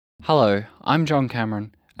Hello, I'm John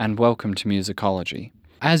Cameron, and welcome to Musicology.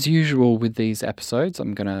 As usual with these episodes,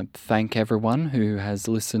 I'm going to thank everyone who has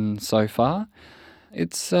listened so far.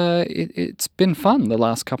 It's been fun, the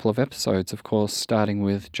last couple of episodes, of course, starting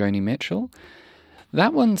with Joni Mitchell.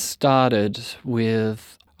 That one started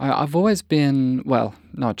with... I've always been, well,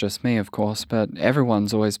 not just me, of course, but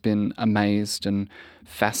everyone's always been amazed and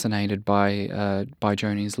fascinated by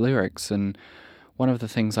Joni's lyrics, and one of the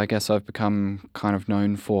things I guess I've become kind of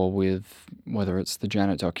known for with whether it's the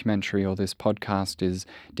Janet documentary or this podcast is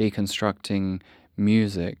deconstructing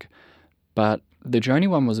music. But the Joni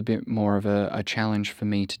one was a bit more of a challenge for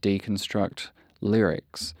me to deconstruct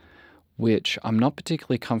lyrics, which I'm not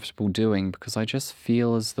particularly comfortable doing because I just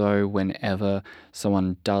feel as though whenever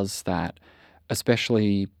someone does that,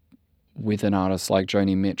 especially with an artist like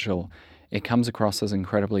Joni Mitchell, it comes across as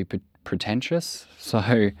incredibly pretentious.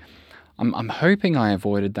 So I'm hoping I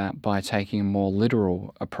avoided that by taking a more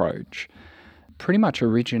literal approach. Pretty much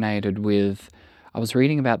originated with, I was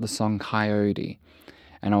reading about the song Coyote,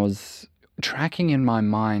 and I was tracking in my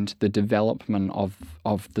mind the development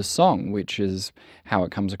of the song, which is how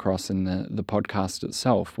it comes across in the podcast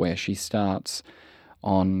itself, where she starts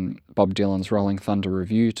on Bob Dylan's Rolling Thunder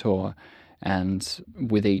Review tour, and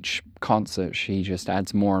with each concert she just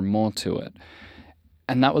adds more and more to it.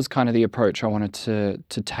 And that was kind of the approach I wanted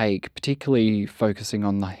to take, particularly focusing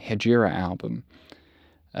on the Hejira album.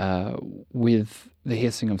 With The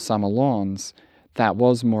Hissing of Summer Lawns, that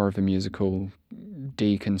was more of a musical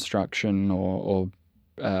deconstruction or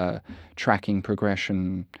tracking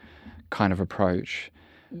progression kind of approach,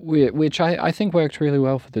 which I think worked really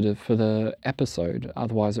well for the episode.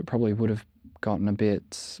 Otherwise, it probably would have gotten a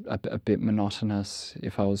bit monotonous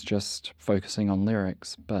if I was just focusing on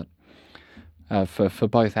lyrics. But for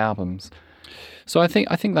both albums. So I think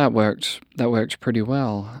that worked pretty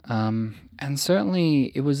well. And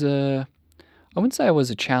certainly it was I wouldn't say it was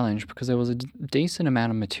a challenge because there was a decent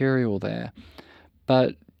amount of material there.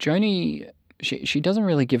 But Joni, she doesn't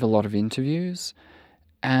really give a lot of interviews,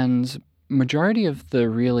 and majority of the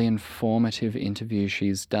really informative interviews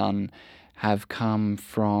she's done have come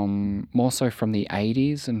more so from the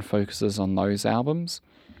 80s and focuses on those albums,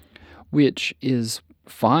 which is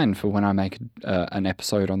fine for when I make an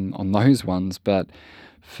episode on those ones, but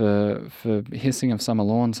for Hissing of Summer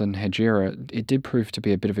Lawns and Hejira, it did prove to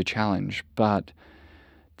be a bit of a challenge, but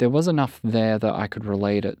there was enough there that I could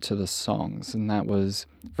relate it to the songs, and that was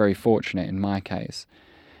very fortunate in my case.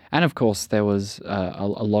 And of course, there was a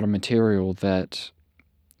lot of material that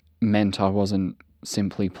meant I wasn't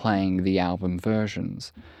simply playing the album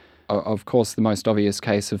versions. Of course, the most obvious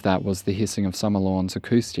case of that was the Hissing of Summer Lawns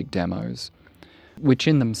acoustic demos, which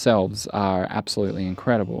in themselves are absolutely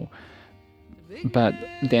incredible. But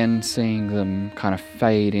then seeing them kind of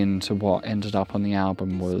fade into what ended up on the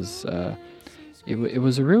album was, it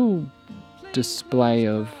was a real display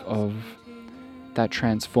of that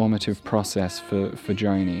transformative process for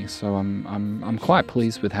Joni. So I'm quite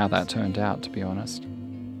pleased with how that turned out, to be honest.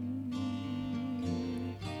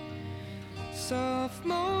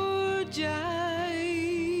 Sophomore jive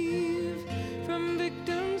from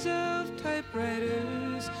victims of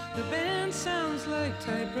typewriters. The band sounds like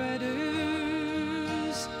typewriters.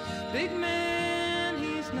 Big man,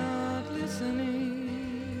 he's not listening.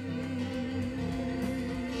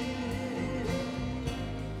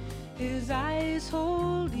 His eyes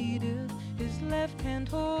hold Edith, his left hand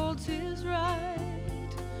holds his right.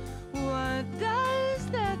 What does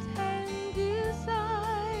that hand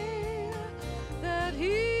desire that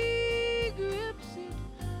he grips it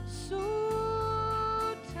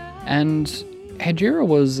so tight? And Hejira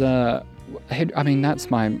was, that's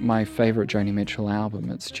my favourite Joni Mitchell album.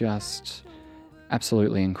 It's just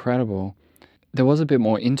absolutely incredible. There was a bit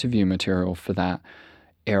more interview material for that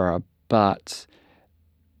era, but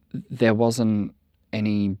there wasn't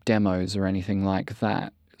any demos or anything like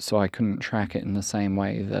that, so I couldn't track it in the same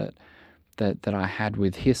way that I had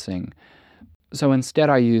with Hissing. So instead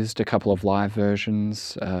I used a couple of live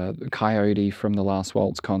versions, Coyote from the Last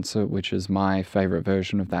Waltz concert, which is my favourite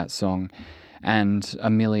version of that song, and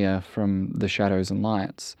Amelia from the Shadows and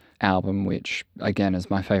Lights album, which again is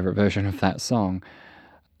my favourite version of that song.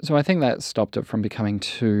 So I think that stopped it from becoming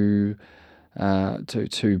too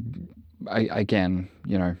again,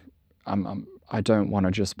 I don't want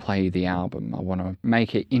to just play the album. I want to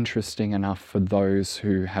make it interesting enough for those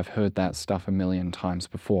who have heard that stuff a million times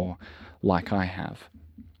before, like I have.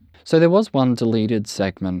 So there was one deleted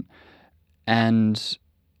segment, and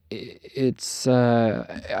it's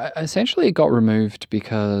essentially it got removed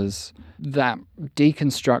because that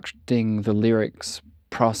deconstructing the lyrics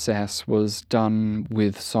process was done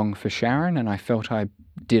with Song for Sharon, and I felt I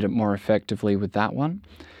did it more effectively with that one.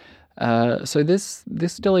 So this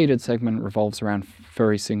deleted segment revolves around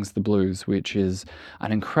Furry Sings the Blues, which is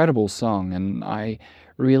an incredible song, and I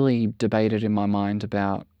really debated in my mind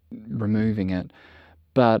about removing it,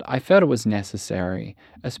 but I felt it was necessary,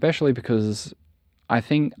 especially because I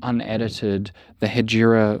think unedited, the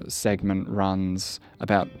Hejira segment runs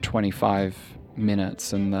about 25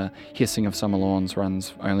 minutes and the Hissing of Summer Lawns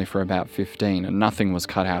runs only for about 15, and nothing was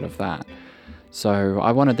cut out of that. So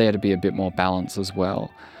I wanted there to be a bit more balance as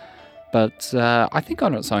well. But I think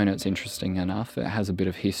on its own it's interesting enough. It has a bit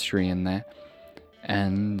of history in there.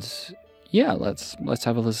 And yeah, let's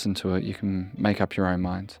have a listen to it. You can make up your own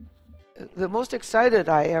mind. The most excited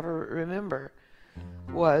I ever remember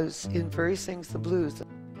was in Furry Sings the Blues.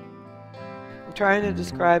 I'm trying to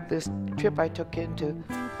describe this trip I took into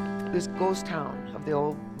this ghost town of the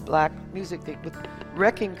old black music thing with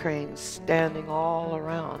wrecking cranes standing all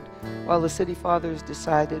around while the city fathers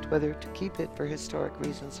decided whether to keep it for historic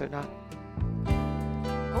reasons or not.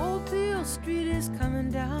 Old Beale Street is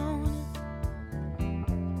coming down.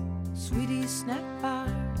 Sweetie's snack bar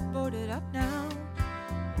boarded up now.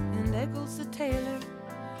 And Eccles the tailor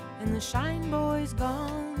and the Shine Boy's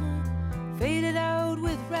gone, faded out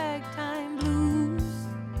with ragtime blues.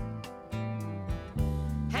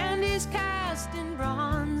 And he's cast in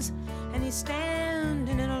bronze, and he's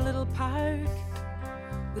standing in a little park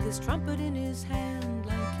with his trumpet in his hand,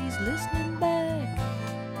 like he's listening back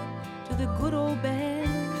to the good old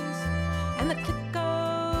bands and the click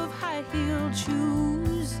of high-heeled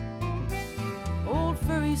shoes. Old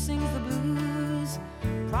Furry Sings the Blues,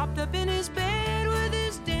 propped up in his bed with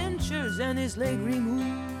his dentures and his leg removed.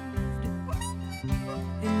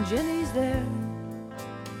 And Jenny's there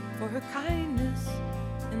for her kindness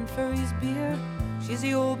and Furry's beer. She's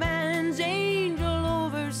the old man's angel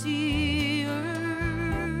overseer.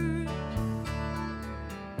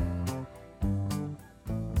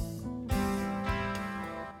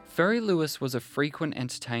 Ferry Lewis was a frequent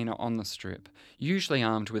entertainer on the strip, usually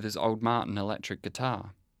armed with his old Martin electric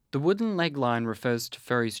guitar. The wooden leg line refers to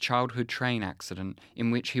Ferry's childhood train accident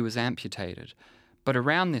in which he was amputated, but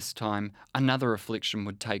around this time another affliction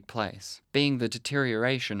would take place, being the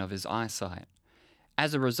deterioration of his eyesight.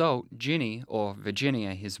 As a result, Ginny, or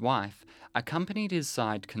Virginia, his wife, accompanied his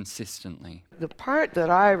side consistently. The part that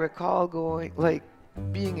I recall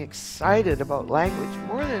being excited about language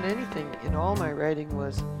more than anything in all my writing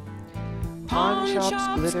was pawn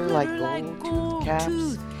shops glitter like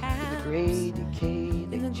gold-toothed caps in the gray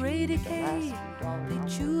decay. They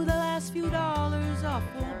chew the last few dollars off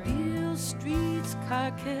old Beale Street's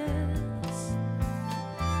carcass.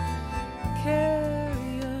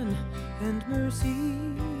 Carrion and Mercy,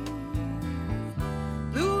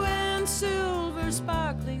 blue and silver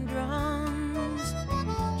sparkling drums,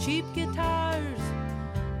 cheap guitars,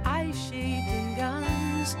 ice-shaping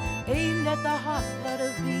guns, aimed at the hot blood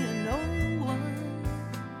of being no one.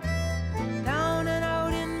 Down and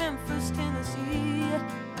out in Memphis, Tennessee,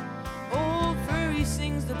 old Furry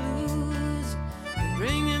sings the blues.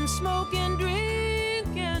 Bring him smoke and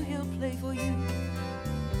drink and he'll play for you.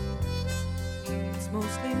 It's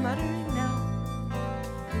mostly muttering now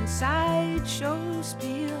and sideshow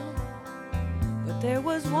spiel, but there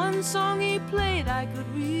was one song he played I could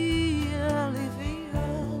really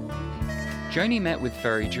feel. Joni met with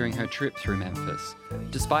Ferry during her trip through Memphis.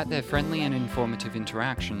 Despite their friendly and informative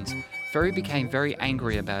interactions, Ferry became very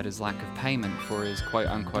angry about his lack of payment for his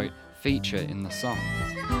quote-unquote feature in the song.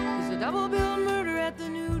 There's a double-bill murder at the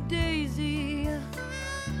New Daisy.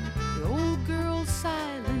 The old girl's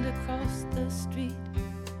silent across the street.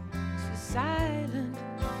 She's silent,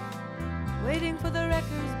 waiting for the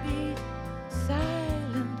wrecker's beat.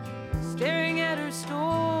 Silent, staring at her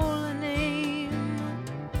stolen name.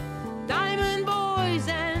 Diamond boys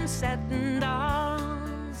and satin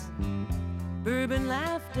dolls, bourbon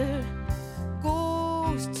laughter,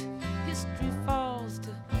 ghosts, history falls to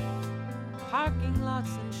parking lots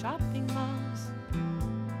and shopping malls.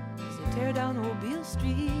 As they tear down old Beale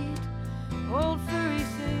Street, old Furry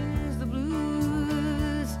sings the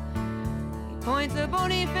blues. He points a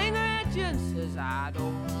bony finger at you and says, I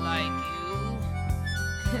don't like you.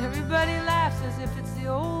 Everybody laughs as if it's the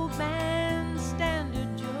old man's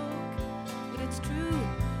standard joke, but it's true,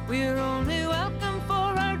 we're only welcome for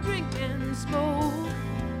our drink and smoke.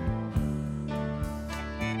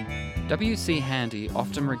 W.C. Handy,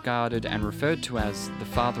 often regarded and referred to as the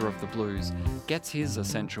father of the blues, gets his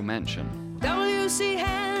essential mention. W.C.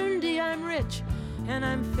 Handy, I'm rich and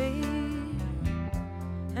I'm fame,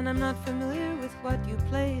 and I'm not familiar with what you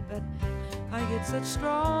played, but I get such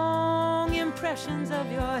strong impressions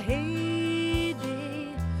of your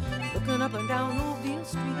heyday. The looking up and down Mobile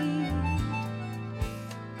Street.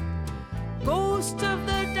 Ghost of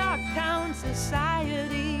the dark town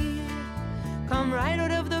society come right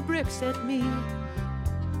out of the bricks at me,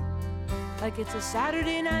 like it's a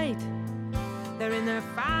Saturday night. They're in their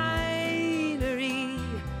finery,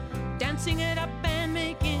 dancing it up and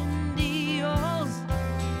making deals.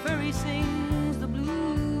 Furry sings the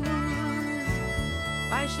blues.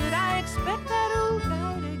 Why should I expect that old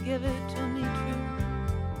guy to give it to me true?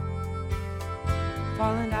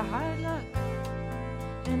 Fall into hard luck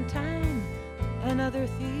and time and other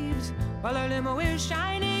thieves, while our limo is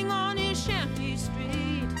shining on his shanty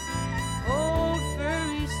street. Old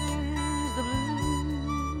Furry sings the blues.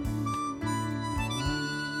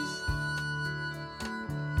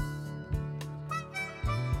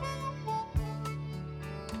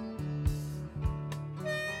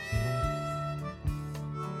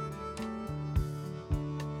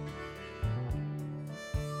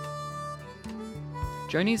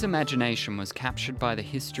 Joni's imagination was captured by the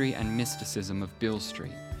history and mysticism of Beale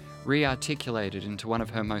Street, re-articulated into one of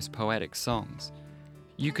her most poetic songs.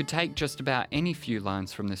 You could take just about any few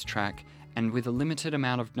lines from this track, and with a limited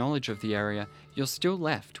amount of knowledge of the area, you're still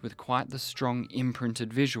left with quite the strong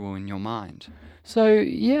imprinted visual in your mind. So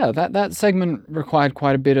yeah, that segment required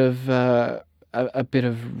quite a bit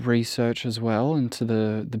of research as well into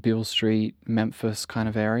the Beale Street, Memphis kind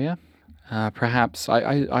of area. Perhaps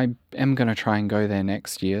I am going to try and go there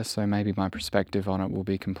next year, so maybe my perspective on it will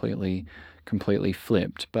be completely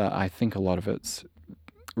flipped, but I think a lot of it's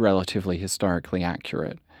relatively historically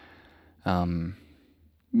accurate.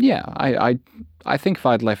 Yeah, I think if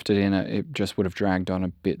I'd left it in, it just would have dragged on a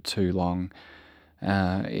bit too long.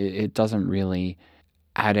 It doesn't really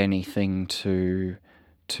add anything to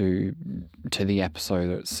the episode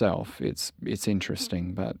itself. It's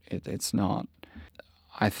interesting, but it's not.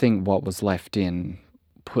 I think what was left in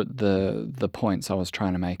put the points I was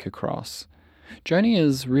trying to make across. Joni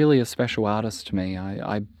is really a special artist to me.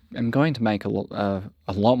 I am going to make a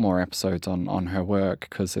lot more episodes on her work,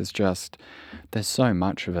 because there's so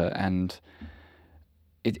much of it, and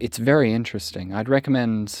it's very interesting. I'd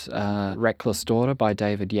recommend Reckless Daughter by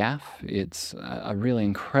David Yaffe. It's a really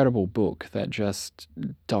incredible book that just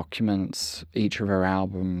documents each of her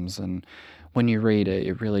albums, and when you read it,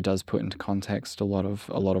 it really does put into context a lot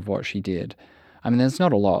of what she did. I mean, there's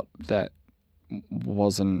not a lot that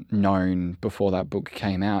wasn't known before that book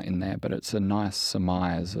came out in there, but it's a nice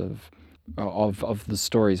surmise of the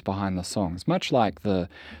stories behind the songs, much like the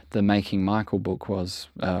Making Michael book was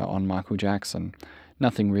on Michael Jackson.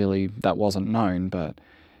 Nothing really that wasn't known, but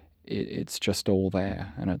it's just all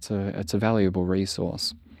there, and it's a valuable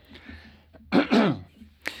resource.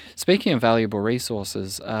 Speaking of valuable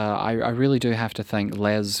resources, I really do have to thank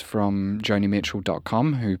Les from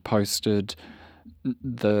JoniMitchell.com, who posted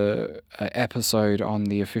the episode on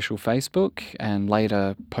the official Facebook and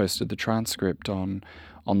later posted the transcript on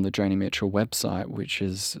the Joni Mitchell website, which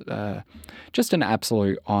is just an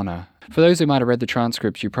absolute honour. For those who might have read the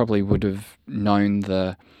transcript, you probably would have known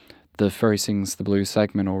the Furry Sings the Blues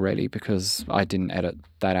segment already, because I didn't edit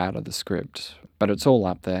that out of the script, but it's all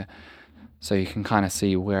up there. So you can kind of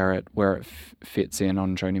see where it fits in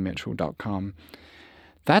on JoniMitchell.com.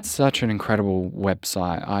 That's such an incredible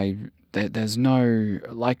website. There's no,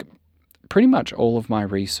 pretty much all of my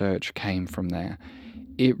research came from there.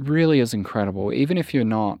 It really is incredible. Even if you're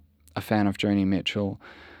not a fan of Joni Mitchell,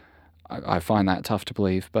 I find that tough to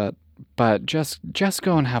believe, but just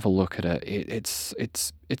go and have a look at it. It's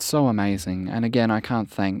so amazing. And again, I can't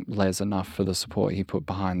thank Les enough for the support he put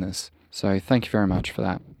behind this. So thank you very much for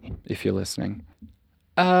that, if you're listening.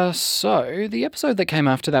 So the episode that came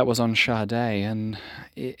after that was on Sade, and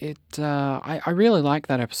I really like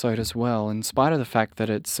that episode as well, in spite of the fact that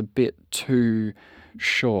it's a bit too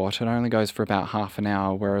short. It only goes for about half an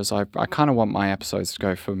hour, whereas I kind of want my episodes to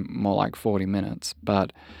go for more like 40 minutes.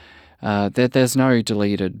 But there's no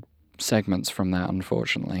deleted segments from that,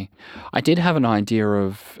 unfortunately. I did have an idea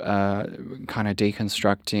of kind of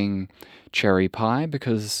deconstructing Cherry Pie,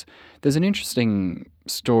 because there's an interesting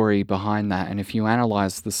story behind that, and if you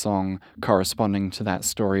analyze the song corresponding to that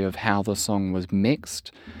story of how the song was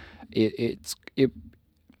mixed,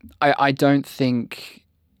 I don't think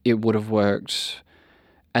it would have worked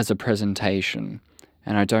as a presentation,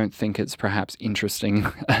 and I don't think it's perhaps interesting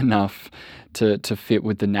enough to fit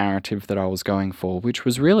with the narrative that I was going for, which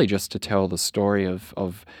was really just to tell the story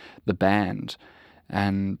of the band.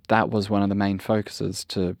 And that was one of the main focuses,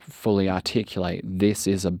 to fully articulate this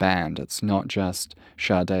is a band. It's not just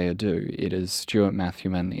Sade Adu. It is Stuart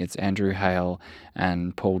Matthewman, it's Andrew Hale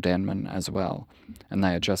and Paul Denman as well. And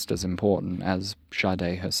they are just as important as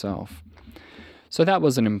Sade herself. So that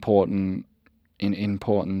was an important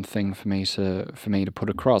thing for me to put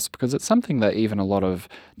across, because it's something that even a lot of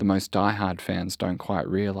the most diehard fans don't quite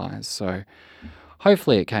realise. So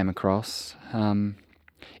hopefully it came across.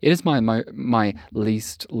 It is my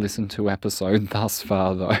least listened to episode thus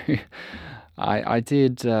far, though. I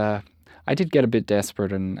did get a bit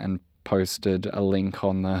desperate and posted a link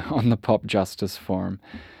on the Pop Justice forum,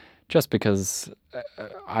 just because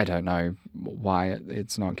I don't know why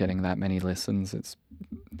it's not getting that many listens.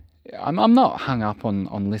 I'm not hung up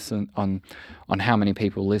on how many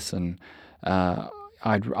people listen.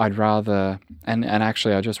 I'd rather, and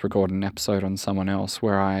actually I just recorded an episode on someone else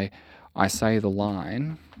where I say the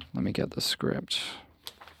line. Let me get the script.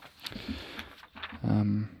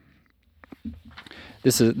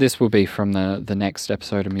 This will be from the next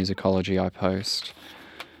episode of Musicology I post.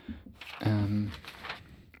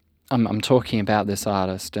 I'm talking about this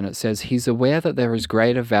artist, and it says he's aware that there is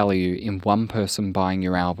greater value in one person buying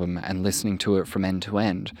your album and listening to it from end to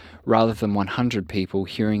end, rather than 100 people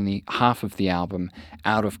hearing the half of the album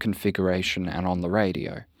out of configuration and on the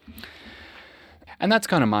radio. And that's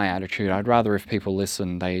kind of my attitude. I'd rather if people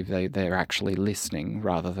listen, they're actually listening,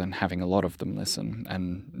 rather than having a lot of them listen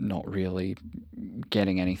and not really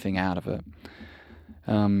getting anything out of it.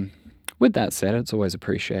 With that said, it's always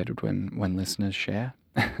appreciated when listeners share.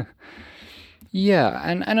 Yeah,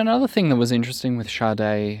 and another thing that was interesting with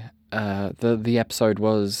Sade, the episode,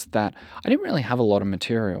 was that I didn't really have a lot of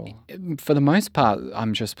material. For the most part,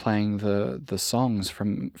 I'm just playing the songs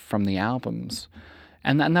from the albums.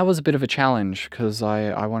 And that was a bit of a challenge, because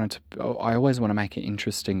I always want to make it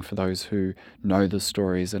interesting for those who know the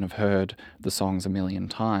stories and have heard the songs a million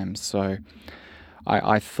times. So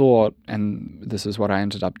I thought, and this is what I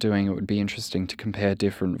ended up doing, it would be interesting to compare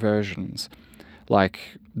different versions, like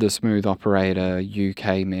the Smooth Operator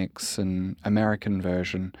UK mix and American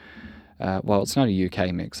version. Well, it's not a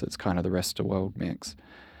UK mix, it's kind of the rest of the world mix.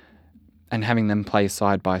 And having them play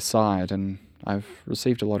side by side, and I've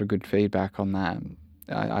received a lot of good feedback on that.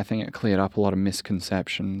 I think it cleared up a lot of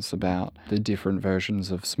misconceptions about the different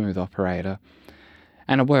versions of Smooth Operator.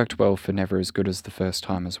 And it worked well for Never As Good As the First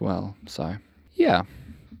Time as well. So, yeah,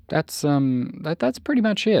 that's pretty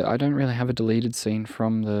much it. I don't really have a deleted scene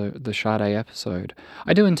from the Sade episode.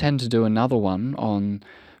 I do intend to do another one on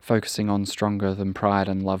focusing on Stronger Than Pride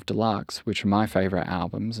and Love Deluxe, which are my favourite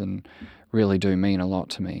albums and really do mean a lot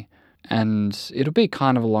to me. And it'll be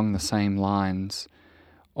kind of along the same lines,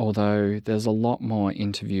 although there's a lot more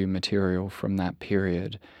interview material from that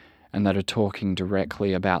period and that are talking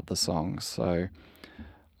directly about the songs, so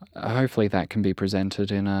hopefully that can be presented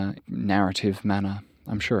in a narrative manner.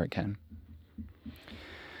 I'm sure it can.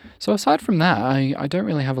 So aside from that, I don't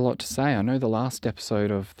really have a lot to say. I know the last episode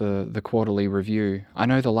of the quarterly review,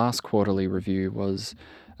 was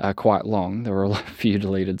quite long. There were a few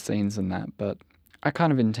deleted scenes in that, but I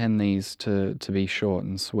kind of intend these to be short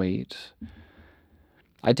and sweet.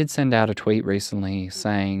 I did send out a tweet recently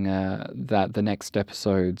saying that the next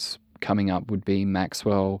episodes coming up would be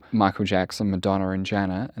Maxwell, Michael Jackson, Madonna and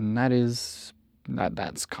Janet, and that's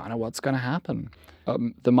kind of what's going to happen.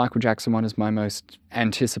 The Michael Jackson one is my most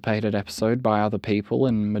anticipated episode by other people,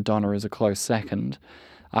 and Madonna is a close second.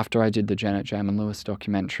 After I did the Janet Jam and Lewis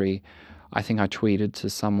documentary, I think I tweeted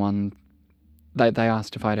to someone, they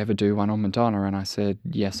asked if I'd ever do one on Madonna, and I said,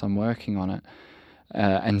 yes, I'm working on it.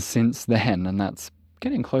 And since then, and that's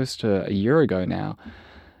getting close to a year ago now,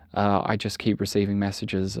 I just keep receiving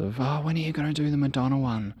messages of, when are you going to do the Madonna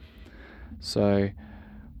one? So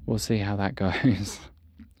we'll see how that goes.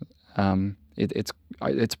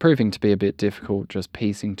 It's proving to be a bit difficult just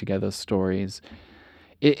piecing together stories.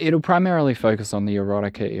 It'll primarily focus on the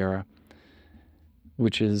erotica era,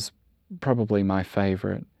 which is probably my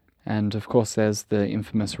favourite. And of course there's the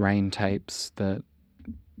infamous Rain tapes that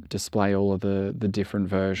display all of the different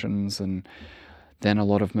versions, and then a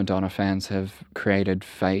lot of Madonna fans have created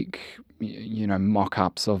fake,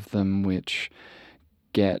 mock-ups of them, which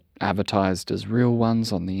get advertised as real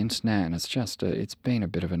ones on the internet, and it's been a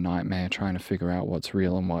bit of a nightmare trying to figure out what's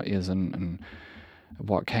real and what isn't, and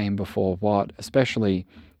what came before what. Especially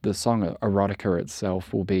the song Erotica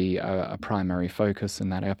itself will be a primary focus in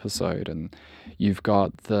that episode, and you've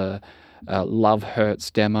got the Love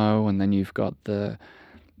Hurts demo, and then you've got the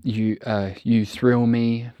You Thrill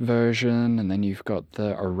Me version, and then you've got the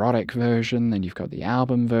erotic version, then you've got the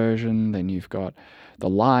album version, then you've got the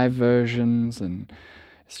live versions, and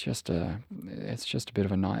it's just a bit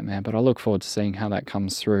of a nightmare. But I look forward to seeing how that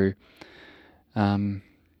comes through.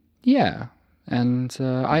 Yeah, and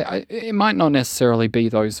it might not necessarily be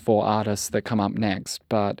those four artists that come up next,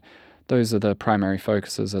 but those are the primary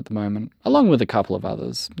focuses at the moment, along with a couple of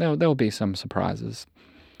others. There'll be some surprises.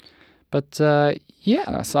 But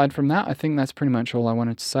aside from that, I think that's pretty much all I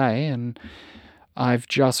wanted to say. And I've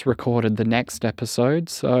just recorded the next episode,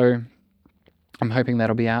 so I'm hoping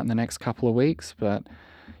that'll be out in the next couple of weeks. But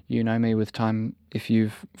you know me with time. If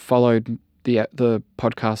you've followed the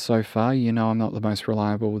podcast so far, you know I'm not the most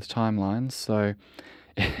reliable with timelines, so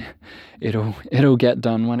it'll get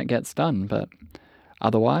done when it gets done. But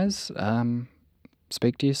otherwise,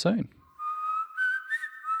 speak to you soon.